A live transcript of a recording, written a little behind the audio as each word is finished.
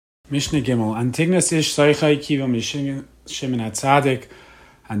Mishna Gimel. Antignas ish soichai kiva Shimon HaTzadik.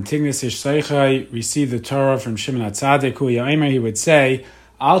 Antignas ish soichai received the Torah from Shimon HaTzadik. Hu Ya'imer, he would say,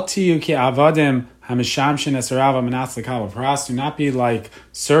 Al tiyu ki avadim hamishamshin esarav amenatz l'kal pras. Do not be like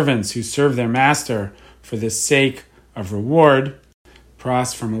servants who serve their master for the sake of reward.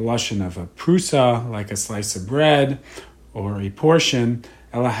 Pras from a lashon of a prusa, like a slice of bread or a portion.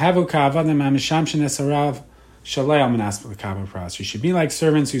 Elahavu ka avadim hamishamshin esarav. You should be like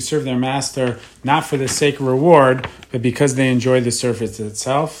servants who serve their master not for the sake of reward, but because they enjoy the service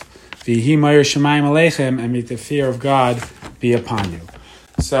itself. And may the fear of God be upon you.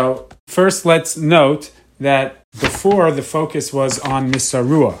 So first, let's note that before the focus was on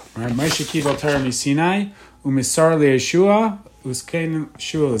Misarua, right? Moshe kibel Torah miSinai, umisar liYeshua,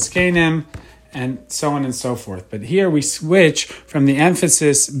 Shua l'Zkenim, and so on and so forth. But here we switch from the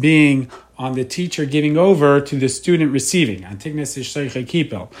emphasis being on the teacher giving over to the student receiving. Antignas ish soichai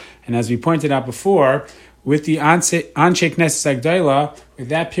kipel. And as we pointed out before, with the Anshe Knesset Agdala, with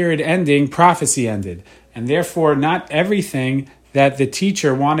that period ending, prophecy ended. And therefore, not everything that the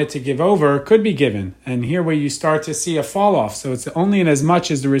teacher wanted to give over could be given. And here where you start to see a fall off. So it's only in as much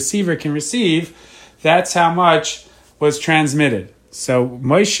as the receiver can receive, that's how much was transmitted. So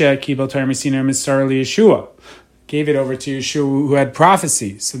Moshe kibel Torah miSinai misar liYeshua, gave it over to Yeshua who had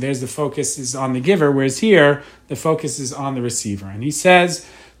prophecy. So there's the focus is on the giver, whereas here the focus is on the receiver. And he says,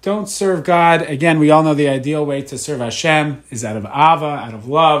 don't serve God. Again, we all know the ideal way to serve Hashem is out of ava, out of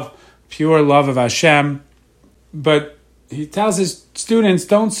love, pure love of Hashem. But he tells his students,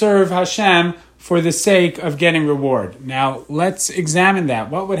 don't serve Hashem for the sake of getting reward. Now, let's examine that.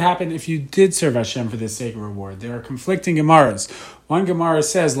 What would happen if you did serve Hashem for the sake of reward? There are conflicting Gemaras. One Gemara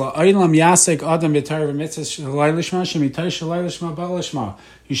says,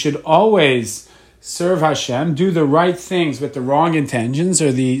 you should always serve Hashem, do the right things with the wrong intentions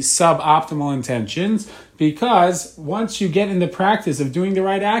or the suboptimal intentions, because once you get in the practice of doing the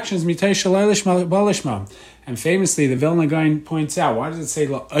right actions, and famously, the Vilna Gaon points out, why does it say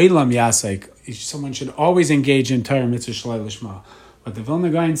La'olam Yasek? Someone should always engage in Torah mitzvah shalai lishma. What the Vilna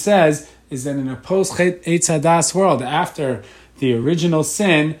Gaon says is that in a post-Eitz Hadas world, after the original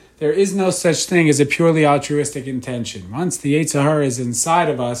sin, there is no such thing as a purely altruistic intention. Once the Yetzer Hara is inside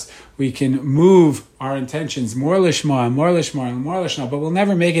of us, we can move our intentions more lishma and more lishma and more lishma, but we'll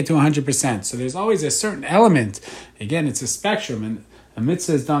never make it to 100%. So there's always a certain element. Again, it's a spectrum, and a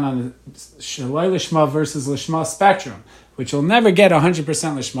mitzvah is done on the shalai lishma versus lishma spectrum, which will never get 100%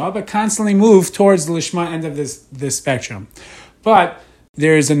 lishma, but constantly move towards the lishma end of this spectrum. But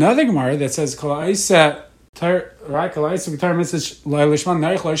there is another Gemara that says,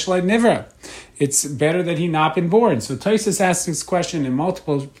 it's better that he not been born. So Tosfos asks this question in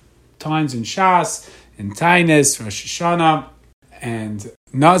multiple times in Shas, in Tainis, Rosh Hashanah, and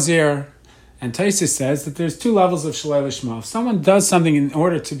Nazir. And Tosfos says that there's two levels of Shalai Lishma. If someone does something in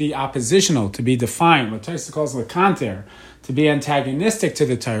order to be oppositional, to be defiant, what Tosfos calls Lekanter, to be antagonistic to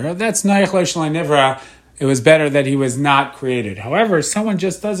the Torah, that's Noach Lo Shalai Nivra. It was better that he was not created. However, if someone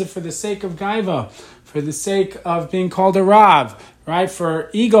just does it for the sake of Gaiva, for the sake of being called a Rav, right, for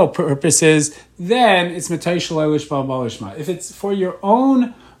ego purposes, then it's Matay Shalai Lishma Balishma. If it's for your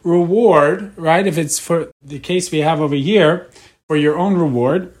own reward, right, if it's for the case we have over here, for your own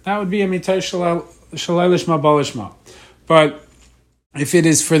reward, that would be a mitay shalai lishma balishma. But if it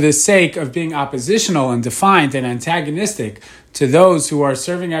is for the sake of being oppositional and defiant and antagonistic to those who are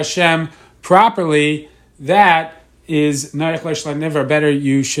serving Hashem properly, that is narich l'shalai never. Better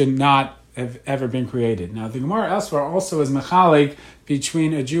you should not have ever been created. Now the Gemara elsewhere also is mechalik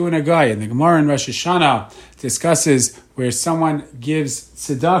between a Jew and a guy, and the Gemara in Rosh Hashanah discusses where someone gives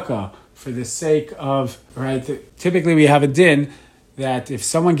tzedakah for the sake of, right, typically we have a din that if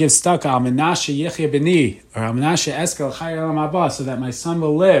someone gives tzedakah, al menashe yechya b'ni, or al menashe eskel chay olam haba, so that my son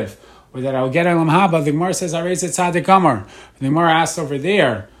will live, or that I will get olam haba, the Gemara says, I raise a tzaddik amar. The Gemara asked over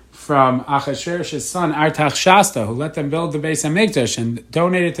there from Achashverosh's son, Artach Shasta, who let them build the Beis HaMikdash and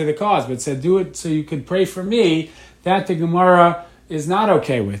donated to the cause, but said, do it so you could pray for me, that the Gemara is not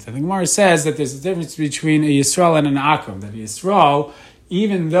okay with. And the Gemara says that there's a difference between a Yisrael and an Akum, that a Yisrael,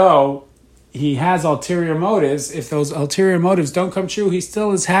 even though he has ulterior motives, if those ulterior motives don't come true, he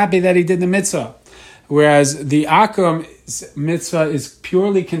still is happy that he did the mitzvah. Whereas the Akum mitzvah is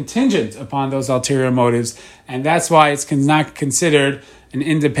purely contingent upon those ulterior motives, and that's why it's not considered an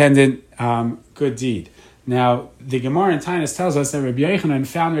independent good deed. Now, the Gemara in Tainis tells us that Rabbi Yochanan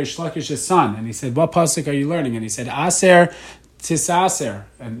found Reish Lakish's son, and he said, what pasuk are you learning? And he said, Aser Tisaser.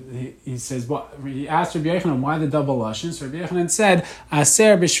 And he says, what? He asked Rabbi Yochanan, why the double lashon? So Rabbi Yochanan said,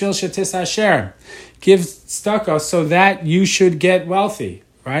 Aser b'shvil shetisasher. Give tzedakah so that you should get wealthy.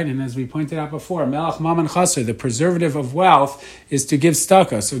 right? And as we pointed out before, melach mammon chaser, the preservative of wealth, is to give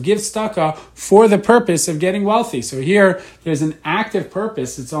tzedakah. So give tzedakah for the purpose of getting wealthy. So here, there's an active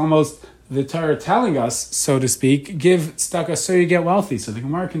purpose. It's almost the Torah telling us, so to speak, give tzedakah so you get wealthy. So the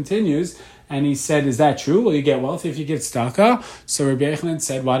Gemara continues, and he said, is that true? Will you get wealthy if you give tzedakah? So Rabbi Yochanan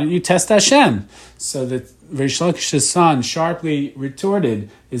said, why don't you test Hashem? So that Rish Lakish's son sharply retorted,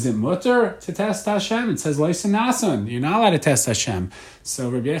 is it mutter to test Hashem? It says, Loisen Nasan, you're not allowed to test Hashem. So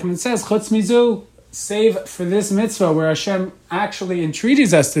Rabbi Yochanan says, Chutz mizu, save for this mitzvah where Hashem actually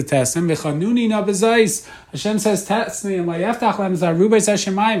entreaties us to test him. Hashem says, test me, if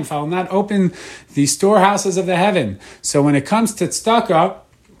I will not open the storehouses of the heaven. So when it comes to tzedakah,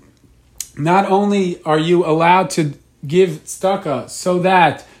 not only are you allowed to give tzedakah so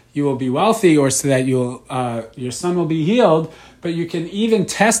that you will be wealthy or so that your son will be healed, but you can even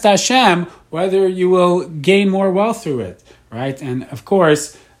test Hashem whether you will gain more wealth through it, right? And of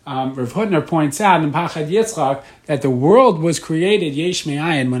course, Rav Hutner points out in Pachad Yitzchak that the world was created yesh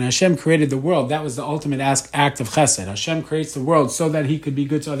me'ayin. When Hashem created the world, that was the ultimate act of chesed. Hashem creates the world so that he could be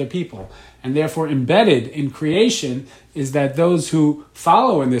good to other people. And therefore embedded in creation is that those who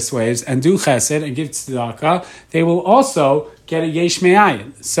follow in this ways and do chesed and give tzedakah, they will also get a yesh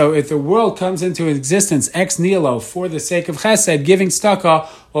me'ayin. So if the world comes into existence ex nihilo for the sake of chesed, giving tzedakah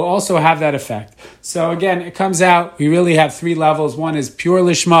will also have that effect. So again, it comes out, we really have three levels. One is pure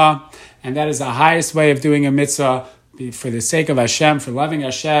lishma, and that is the highest way of doing a mitzvah for the sake of Hashem, for loving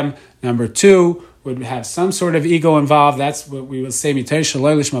Hashem. Number two would have some sort of ego involved. That's what we will say, mitay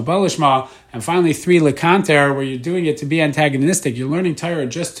shaloi lishma ba lishma. And finally, three, lekanter, where you're doing it to be antagonistic. You're learning Torah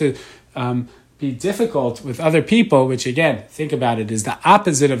just to be difficult with other people, which again, think about it, is the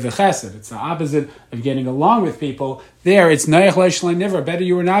opposite of the chesed. It's the opposite of getting along with people. There, it's noyach lo shalei nivra. Better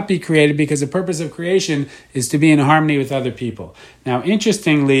you or not be created, because the purpose of creation is to be in harmony with other people. Now,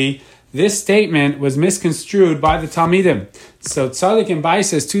 interestingly, this statement was misconstrued by the Talmidim. So Tzadik and Bai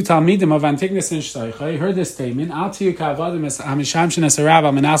says, two Talmidim of Antignas and Shtoicha, heard this statement,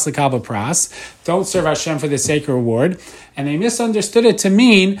 don't serve Hashem for the sake of reward. And they misunderstood it to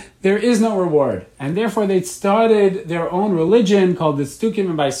mean there is no reward. And therefore they started their own religion called the Stukim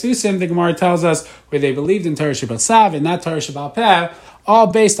and Baisusim, the Gemara tells us, where they believed in Torah Shebal Sav and not Torah Shebal Peh, all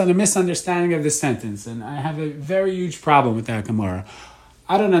based on a misunderstanding of this sentence. And I have a very huge problem with that Gemara.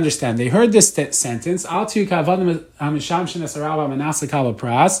 I don't understand. They heard this sentence,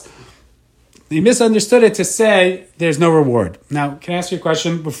 they misunderstood it to say there's no reward. Now, can I ask you a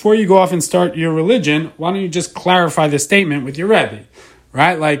question? Before you go off and start your religion, why don't you just clarify the statement with your Rebbe?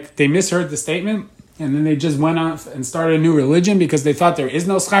 Right? Like, they misheard the statement, and then they just went off and started a new religion because they thought there is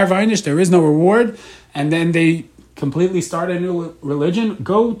no schar v'einish, there is no reward, and then they completely started a new religion.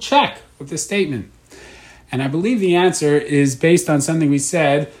 Go check with the statement. And I believe the answer is based on something we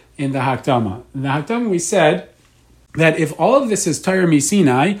said in the Hakdama. In the Hakdama we said that if all of this is Torah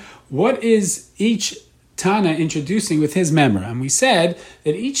Misinai, what is each Tana introducing with his memra? And we said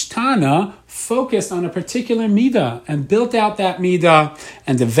that each Tana focused on a particular midah and built out that midah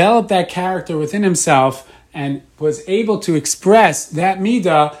and developed that character within himself and was able to express that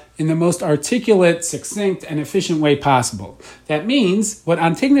midah in the most articulate, succinct, and efficient way possible. That means what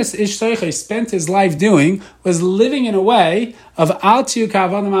Antignas Ish Soiche spent his life doing was living in a way of Al Tiu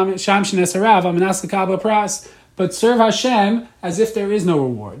Kavadam Sham Shnesarav Aminas L'Kabla Pras, but serve Hashem as if there is no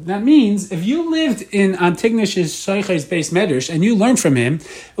reward. That means if you lived in Antignas Sheikh's base medrash and you learned from him,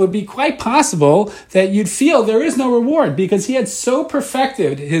 it would be quite possible that you'd feel there is no reward because he had so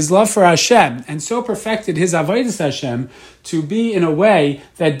perfected his love for Hashem and so perfected his avodas Hashem to be in a way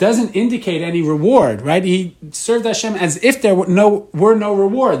that doesn't indicate any reward, right? He served Hashem as if there were no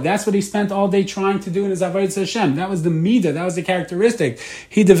reward. That's what he spent all day trying to do in his avodas Hashem. That was the midah, that was the characteristic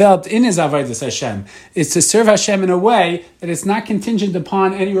he developed in his avodas Hashem. It's to serve Hashem in a way that it's not contingent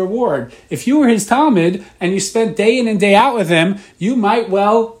upon any reward. If you were his Talmud and you spent day in and day out with him, you might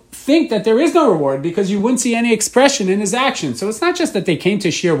well think that there is no reward because you wouldn't see any expression in his actions. So it's not just that they came to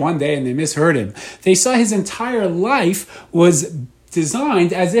Shir one day and they misheard him. They saw his entire life was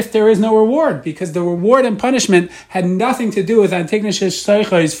designed as if there is no reward because the reward and punishment had nothing to do with Antignas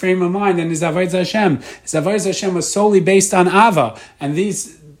Sheikh's frame of mind and his avodas Hashem. His avodas Hashem was solely based on Ava, and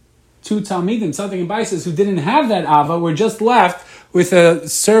these two Talmidim, Tzadik and Baises, who didn't have that Ava, were just left with a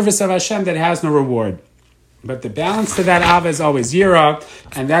service of Hashem that has no reward. But the balance to that Ava is always Yira,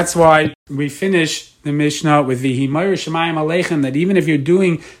 and that's why we finish the Mishnah with the Himayr Shemayim Aleichem, that even if you're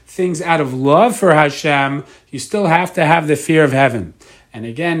doing things out of love for Hashem, you still have to have the fear of heaven. And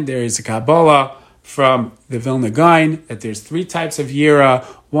again, there is a Kabbalah from the Vilna Gaon that there's 3 types of yira.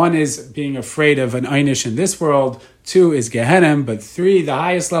 1 is being afraid of an einish in this world. 2 is Gehenim. But 3, the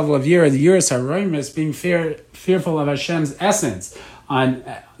highest level of yira, the yiras haroimus, being fearful of Hashem's essence, on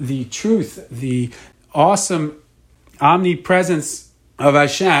the truth, the awesome omnipresence of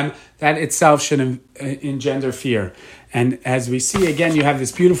Hashem, that itself should engender fear. And as we see, again, you have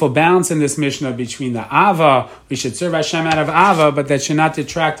this beautiful balance in this Mishnah between the Ava, we should serve Hashem out of Ava, but that should not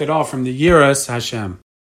detract at all from the Yiras Hashem.